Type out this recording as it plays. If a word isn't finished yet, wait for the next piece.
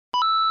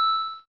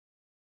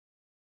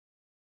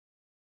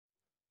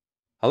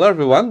Hello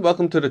everyone,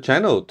 welcome to the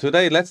channel.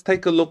 Today let's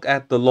take a look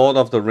at The Lord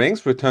of the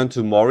Rings Return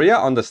to Moria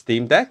on the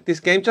Steam Deck. This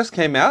game just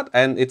came out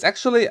and it's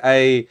actually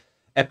a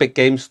Epic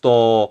Game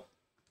Store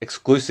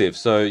exclusive.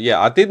 So yeah,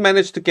 I did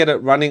manage to get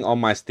it running on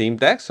my Steam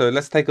Deck. So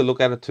let's take a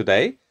look at it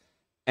today.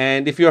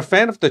 And if you're a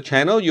fan of the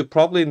channel, you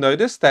probably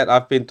noticed that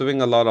I've been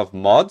doing a lot of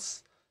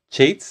mods,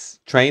 cheats,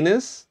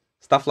 trainers,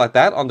 stuff like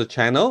that on the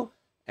channel.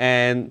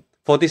 And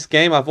for this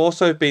game, I've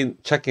also been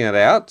checking it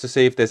out to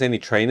see if there's any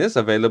trainers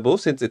available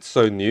since it's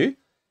so new.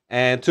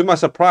 And to my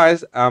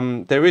surprise,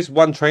 there is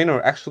one trainer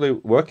actually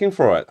working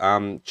for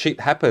it. Cheat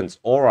Happens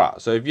Aura.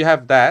 So if you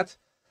have that,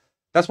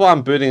 that's why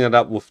I'm booting it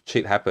up with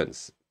Cheat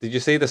Happens. Did you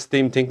see the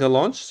Steam Tinker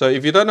launch? So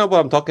if you don't know what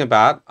I'm talking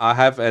about, I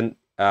have an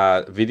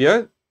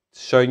video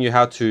showing you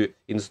how to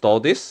install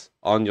this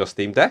on your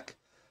Steam Deck.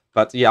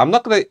 But yeah, I'm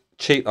not going to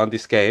cheat on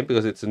this game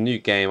because it's a new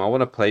game. I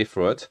want to play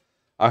through it.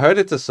 I heard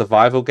it's a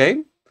survival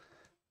game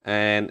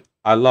and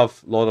I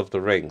love Lord of the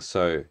Rings.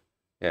 So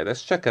yeah,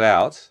 let's check it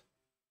out.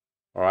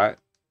 All right.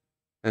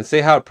 And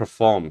see how it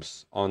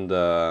performs on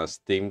the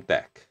Steam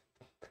Deck.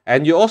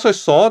 And you also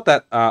saw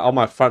that on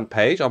my front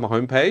page, on my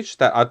homepage,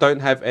 that I don't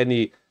have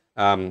any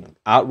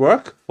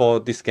artwork for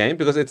this game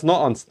because it's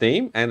not on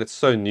Steam and it's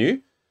so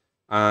new.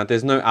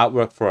 There's no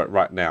artwork for it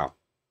right now.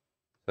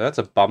 So that's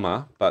a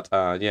bummer, but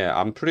yeah,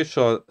 I'm pretty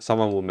sure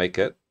someone will make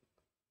it.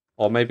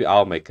 Or maybe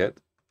I'll make it.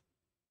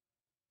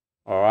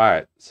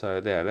 Alright, so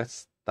there,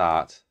 let's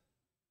start.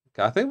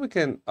 Okay, I think we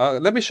can...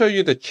 let me show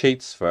you the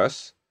cheats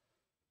first,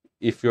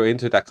 if you're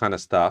into that kind of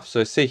stuff.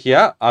 So see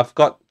here, I've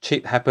got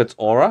Cheat Happens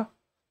Aura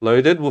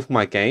loaded with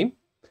my game.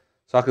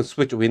 So I can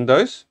switch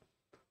windows.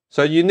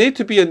 So you need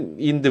to be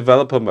in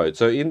developer mode.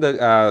 So in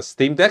the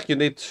Steam Deck, you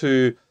need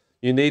to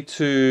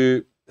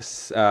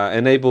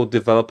enable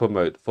developer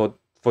mode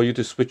for you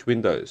to switch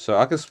windows. So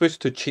I can switch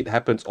to Cheat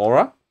Happens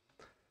Aura.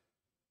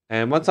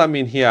 And once I'm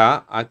in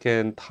here, I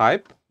can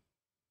type.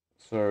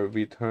 So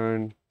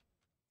return,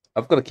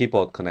 I've got a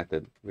keyboard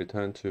connected.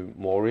 Return to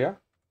Moria.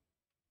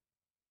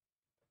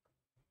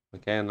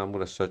 Okay, and I'm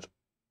going to search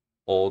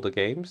all the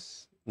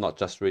games, not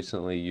just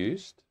recently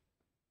used.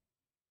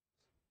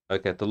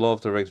 Okay, The Lord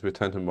of the Rings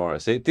Return to Moria.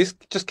 See, this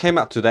just came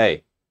out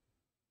today.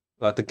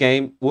 Like the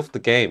game with the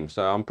game.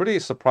 So I'm pretty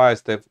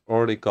surprised they've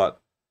already got.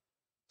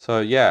 So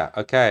yeah,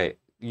 okay.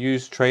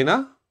 Use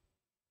trainer.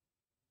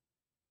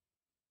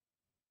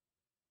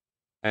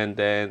 And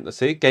then let's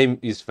see, game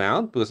is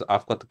found because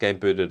I've got the game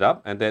booted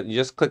up. And then you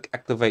just click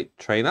activate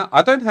trainer.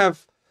 I don't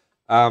have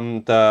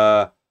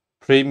the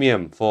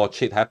premium for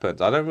Cheat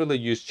Happens. I don't really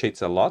use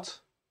cheats a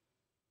lot.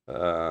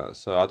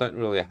 So I don't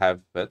really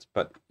have it,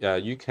 but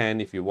you can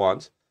if you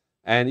want.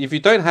 And if you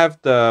don't have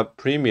the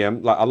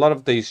premium, like a lot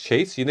of these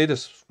cheats, you need to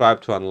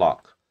subscribe to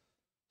unlock.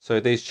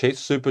 So these cheats,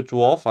 Super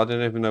Dwarf, I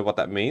don't even know what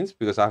that means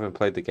because I haven't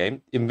played the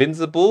game.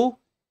 Invincible,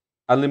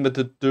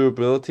 unlimited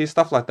durability,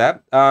 stuff like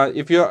that.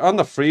 If you're on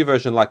the free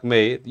version like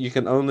me, you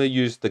can only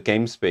use the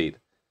game speed.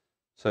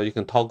 So you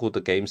can toggle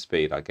the game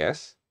speed, I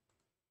guess.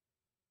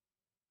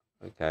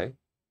 Okay.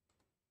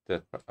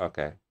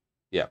 Okay.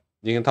 Yeah,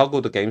 you can toggle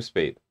the game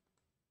speed.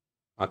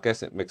 I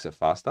guess it makes it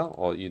faster,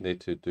 or you need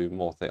to do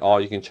more things. Oh,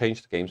 you can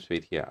change the game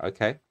speed here.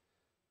 Okay.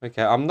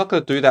 Okay, I'm not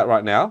going to do that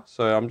right now,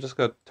 so I'm just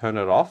going to turn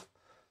it off.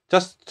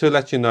 Just to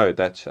let you know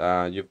that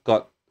you've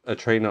got a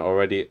trainer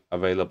already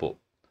available.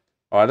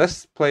 Alright,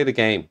 let's play the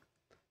game.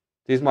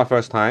 This is my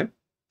first time.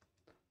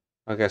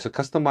 Okay, so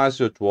customize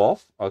your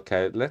dwarf.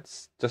 Okay,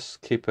 let's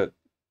just keep it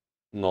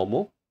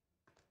normal.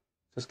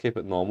 Just keep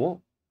it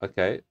normal.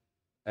 Okay,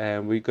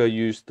 and we go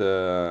use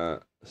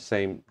the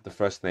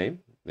first name.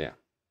 Yeah.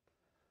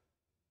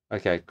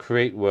 Okay,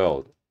 create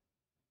world.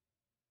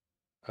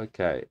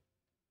 Okay.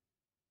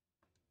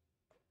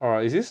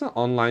 Alright, is this an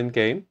online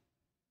game?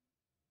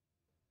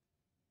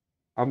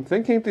 I'm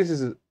thinking this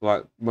is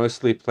like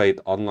mostly played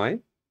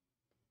online.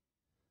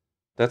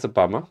 That's a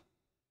bummer.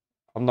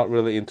 I'm not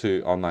really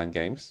into online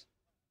games.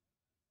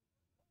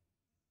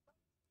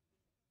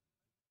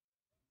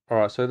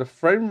 Alright, so the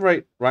frame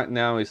rate right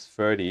now is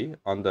 30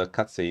 on the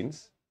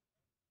cutscenes.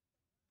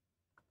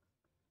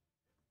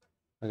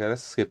 Okay,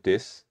 let's skip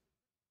this.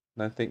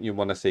 I don't think you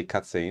want to see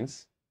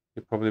cutscenes.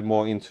 You're probably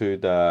more into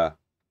the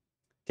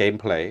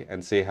gameplay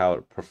and see how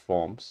it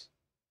performs.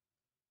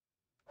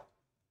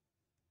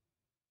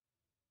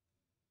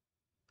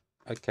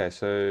 Okay,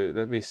 so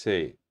let me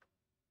see.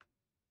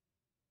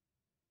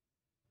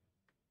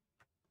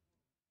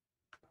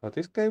 Oh,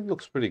 this game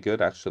looks pretty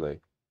good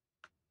actually.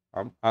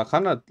 I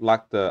kind of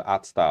like the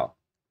art style.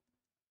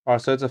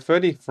 Alright, so it's a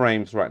 30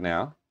 frames right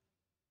now.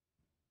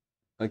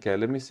 Okay,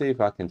 let me see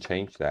if I can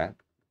change that.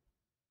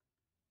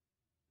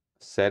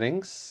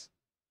 Settings.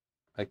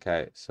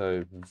 Okay,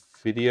 so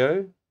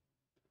video.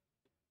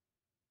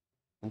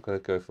 I'm going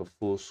to go for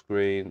full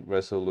screen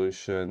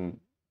resolution.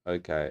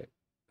 Okay,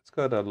 let's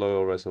go to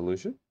lower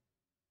resolution.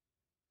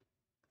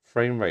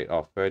 Frame rate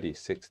of 30,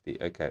 60.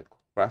 Okay,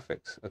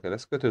 graphics. Okay,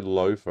 let's go to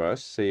low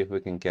first. See if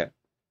we can get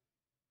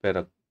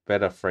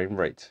better frame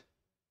rate.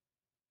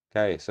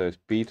 Okay, so it's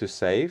B to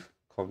save.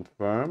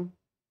 Confirm.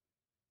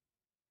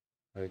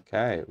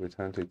 Okay,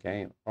 return to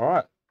game. All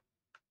right.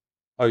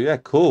 Oh yeah,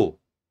 cool.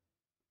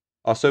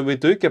 Oh, so we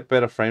do get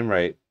better frame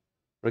rate.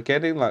 We're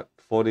getting like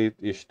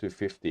 40-ish to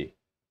 50.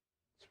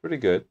 It's pretty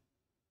good.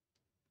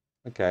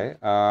 Okay,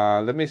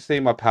 let me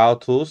see my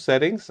PowerTools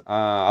settings.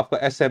 I've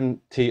got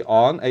SMT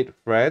on, 8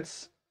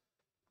 threads.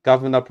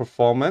 Governor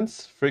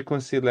performance,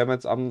 frequency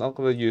limits. I'm not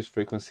going to use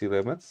frequency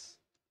limits.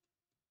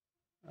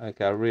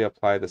 Okay, I'll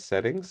reapply the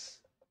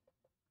settings.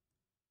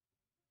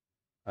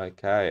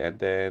 Okay, and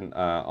then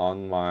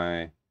on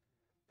my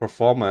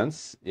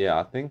performance, yeah,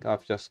 I think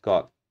I've just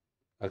got,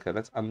 okay,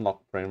 let's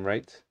unlock frame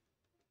rate.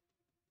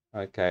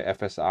 Okay,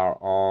 FSR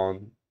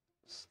on,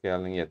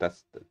 scaling, yeah,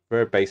 that's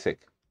very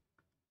basic.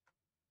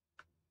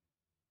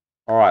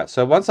 All right,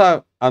 so once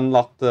I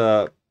unlock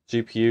the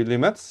GPU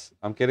limits,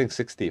 I'm getting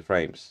 60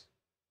 frames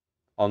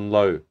on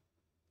low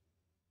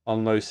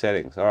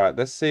settings. All right,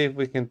 let's see if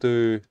we can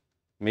do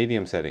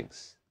medium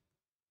settings.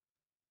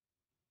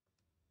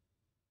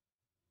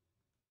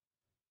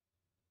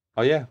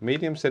 Oh yeah,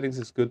 medium settings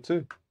is good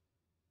too.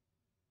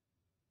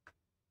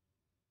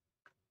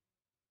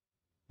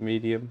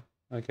 Medium.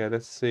 Okay,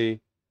 let's see.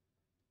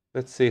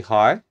 Let's see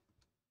high.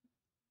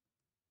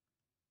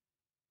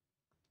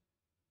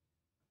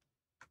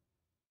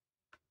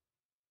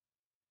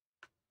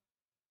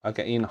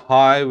 Okay, in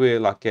high we're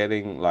like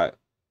getting like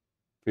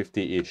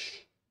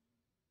 50-ish.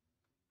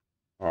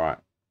 All right.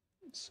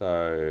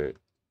 So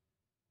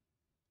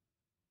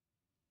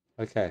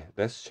okay,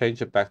 let's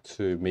change it back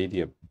to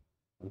medium.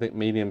 I think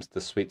medium's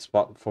the sweet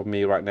spot for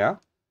me right now.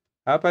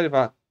 How about if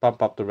I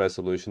bump up the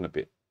resolution a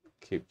bit?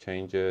 Keep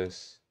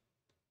changes,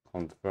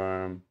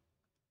 confirm.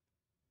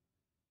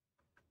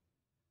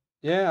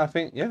 Yeah, I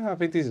think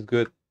this is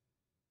good.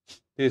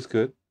 This is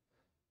good.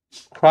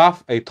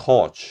 Craft a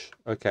torch.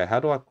 Okay, how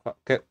do I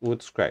get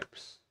wood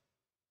scrapes?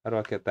 How do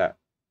I get that?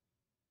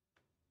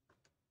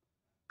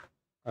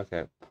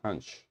 Okay,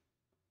 punch.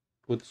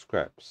 Wood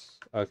scraps.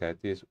 Okay,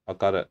 these I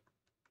got it.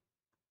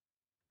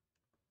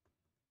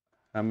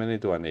 How many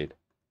do I need?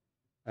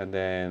 And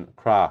then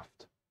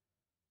craft.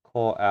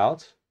 Call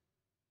out.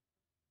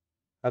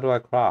 How do I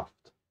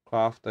craft?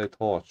 Craft a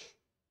torch.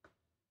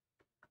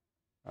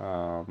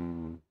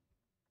 Do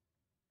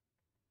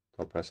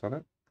I press on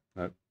it?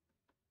 No.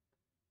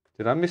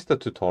 Did I miss the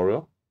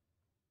tutorial?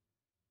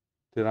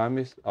 Did I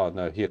miss? Oh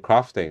no, here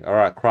crafting. All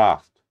right,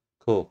 craft.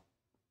 Cool.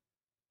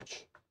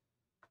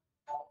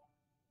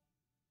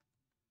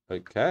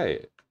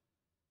 Okay.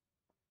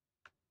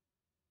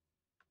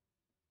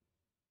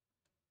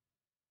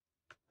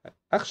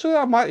 Actually,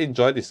 I might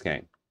enjoy this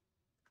game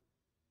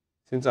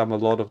since I'm a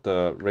Lord of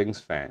the Rings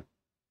fan.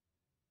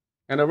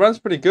 And it runs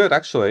pretty good,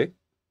 actually.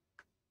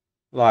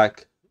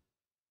 Like,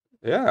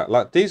 yeah,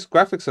 like these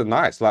graphics are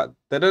nice. Like,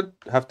 they don't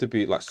have to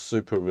be like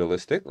super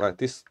realistic. Like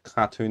this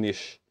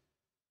cartoonish.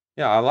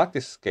 Yeah, I like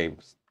this game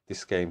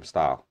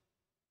style.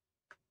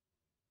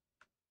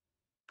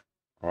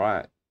 All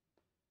right.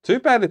 Too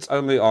bad it's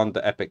only on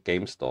the Epic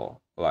Game Store.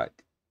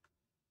 Like,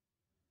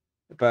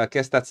 but I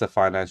guess that's a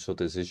financial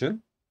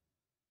decision.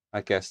 I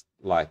guess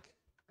like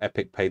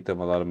Epic paid them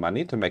a lot of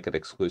money to make it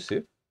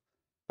exclusive.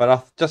 But I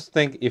just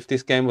think if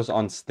this game was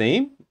on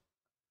Steam,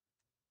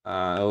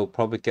 it will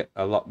probably get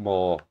a lot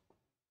more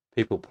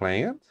people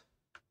playing it.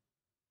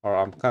 Or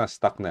I'm kind of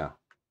stuck now.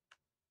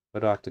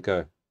 Where do I have to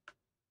go?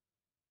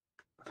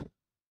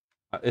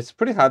 It's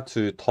pretty hard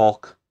to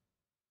talk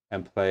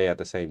and play at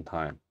the same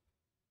time.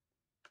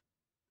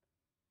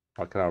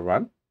 Or can I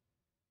run?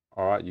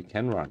 All right, you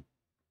can run.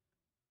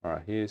 All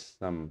right, here's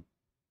some.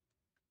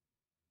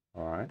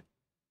 All right.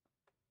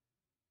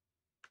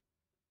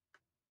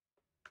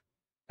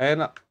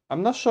 And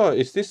I'm not sure,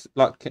 is this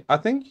like, I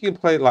think you can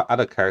play like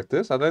other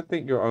characters. I don't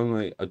think you're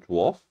only a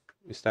dwarf.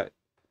 Is that,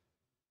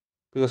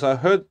 because I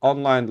heard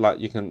online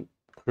like you can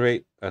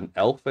create an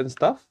elf and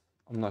stuff.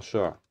 I'm not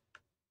sure.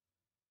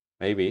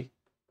 Maybe.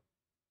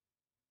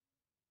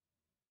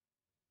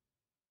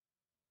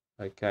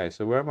 Okay,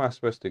 so where am I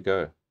supposed to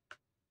go?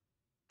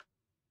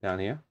 Down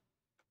here?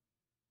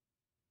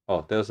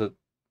 Oh,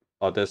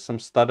 there's some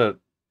stutter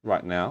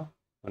right now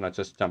when I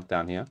just jump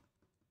down here.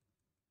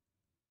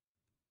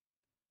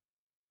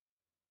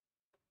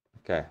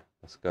 Okay,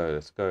 let's go.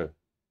 Let's go.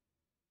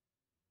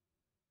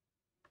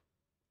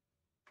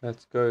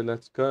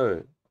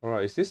 All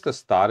right, is this the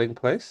starting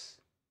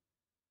place?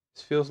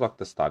 This feels like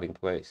the starting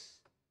place.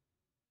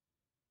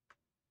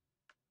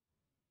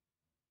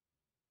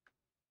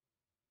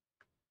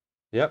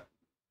 Yep.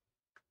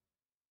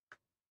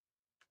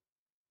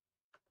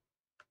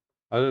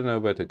 I don't know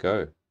where to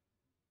go.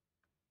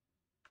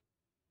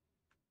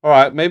 All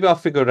right, maybe I'll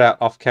figure it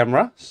out off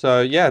camera.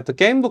 So yeah, the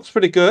game looks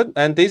pretty good,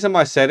 and these are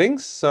my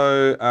settings.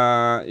 So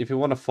if you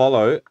want to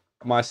follow,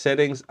 my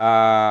settings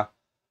are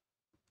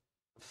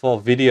for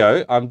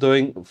video. I'm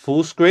doing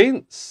full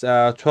screen,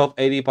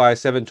 1280 by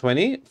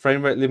 720.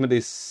 Frame rate limit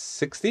is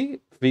 60.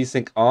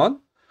 VSync on.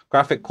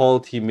 Graphic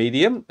quality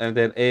medium, and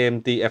then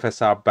AMD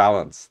FSR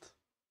balanced.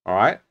 All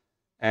right,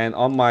 and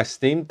on my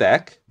Steam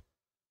Deck,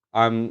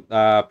 I'm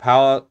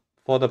power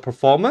for the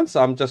performance.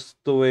 I'm just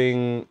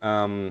doing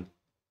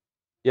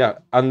yeah,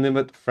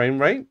 unlimited frame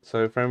rate.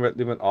 So frame rate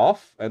limit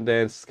off, and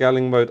then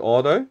scaling mode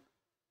auto,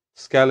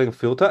 scaling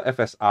filter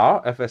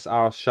FSR,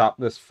 FSR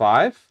sharpness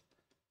 5,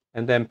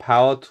 and then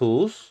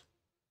PowerTools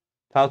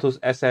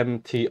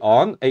SMT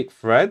on 8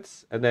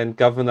 threads, and then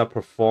governor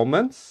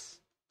performance.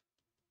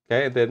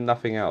 Okay, and then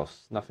nothing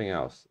else, nothing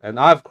else. And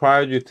I have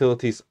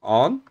CyroUtilities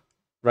on,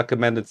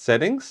 recommended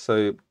settings,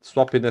 so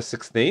swap in a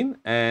 16,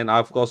 and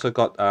I've also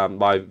got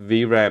my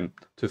VRAM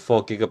to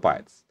 4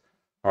 gigabytes.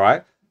 All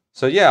right.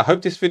 So yeah, I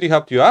hope this video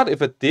helped you out.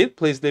 If it did,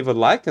 please leave a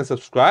like and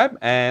subscribe,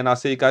 and I'll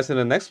see you guys in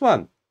the next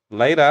one.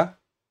 Later.